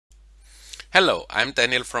Hello, I'm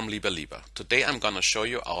Daniel from LieberLieber. Today I'm gonna show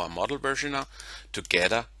you our model versioner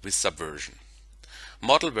together with Subversion.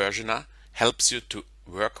 Model versioner helps you to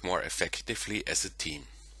work more effectively as a team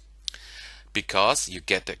because you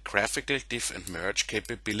get the graphical diff and merge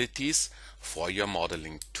capabilities for your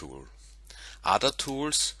modeling tool. Other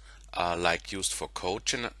tools like used for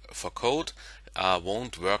code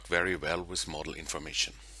won't work very well with model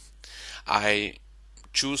information. I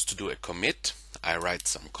choose to do a commit. I write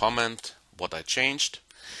some comment, what I changed.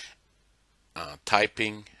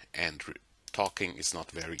 Typing and talking is not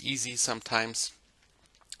very easy sometimes,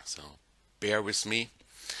 so bear with me.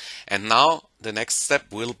 And now the next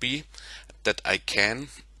step will be that I can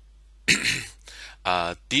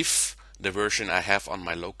diff the version I have on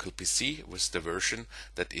my local PC with the version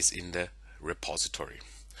that is in the repository.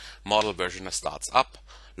 Model versioner starts up,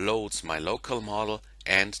 loads my local model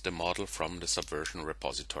and the model from the Subversion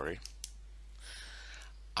repository.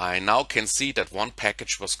 I now can see that one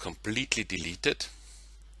package was completely deleted.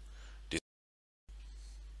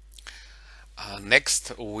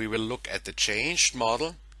 Next, we will look at the changed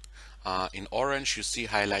model. In orange, you see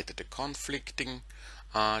highlighted the conflicting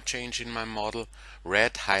change in my model.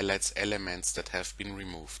 Red highlights elements that have been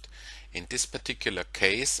removed. In this particular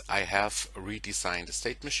case, I have redesigned the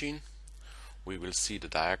state machine. We will see the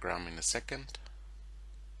diagram in a second.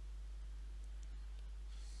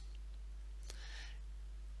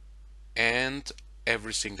 And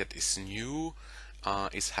everything that is new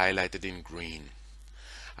is highlighted in green.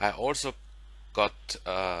 I also got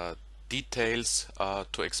details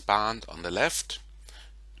to expand on the left,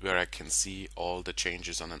 where I can see all the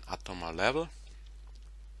changes on an atomic level.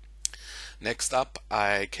 Next up,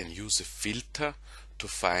 I can use a filter to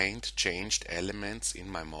find changed elements in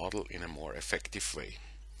my model in a more effective way.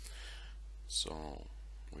 So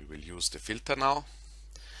we will use the filter now.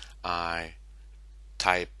 I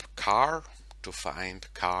type car to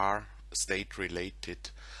find car state related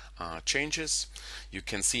changes. You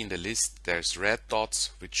can see in the list there's red dots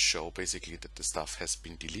which show basically that the stuff has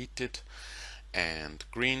been deleted, and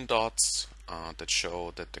green dots that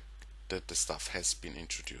show that the stuff has been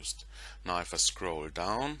introduced. Now if I scroll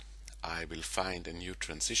down, I will find a new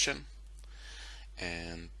transition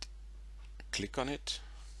and click on it,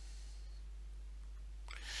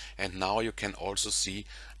 and now you can also see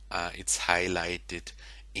it's highlighted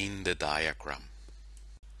in the diagram.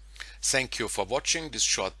 Thank you for watching this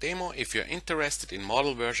short demo. If you're interested in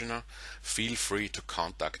Model Versioner, feel free to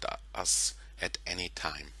contact us at any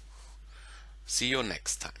time. See you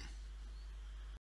next time.